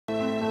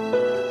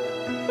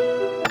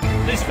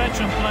This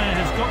veteran player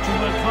has got to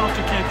work hard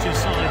to coach his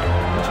side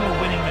into a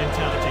winning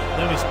mentality.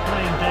 Though his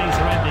playing days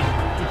are ending,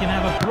 he can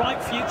have a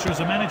bright future as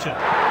a manager.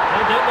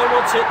 They don't know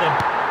what's hit them.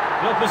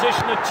 The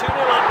opposition are 2-0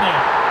 up now.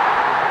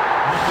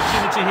 An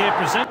opportunity here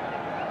presents.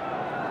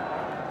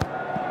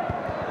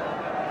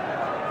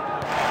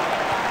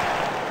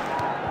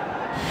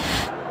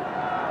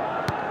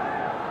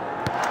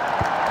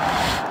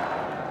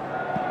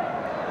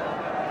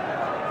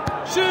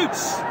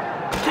 Shoots!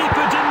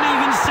 Keeper didn't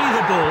even see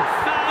the ball.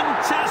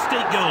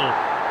 Fantastic goal.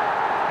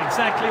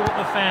 Exactly what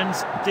the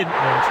fans didn't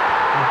want.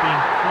 They're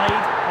being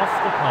played off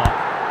the park.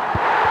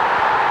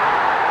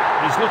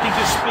 He's looking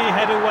to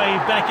spearhead a way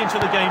back into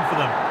the game for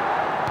them.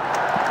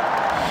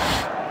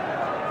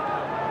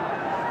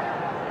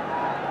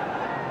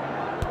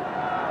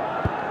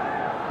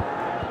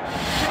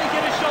 Can he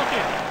get a shot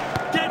in?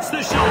 Gets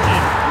the shot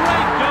in.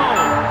 Great goal.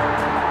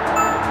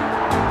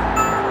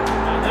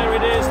 And there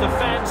it is. The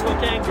fans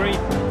look angry.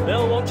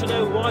 They'll want to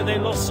know why they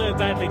lost so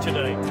badly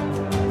today.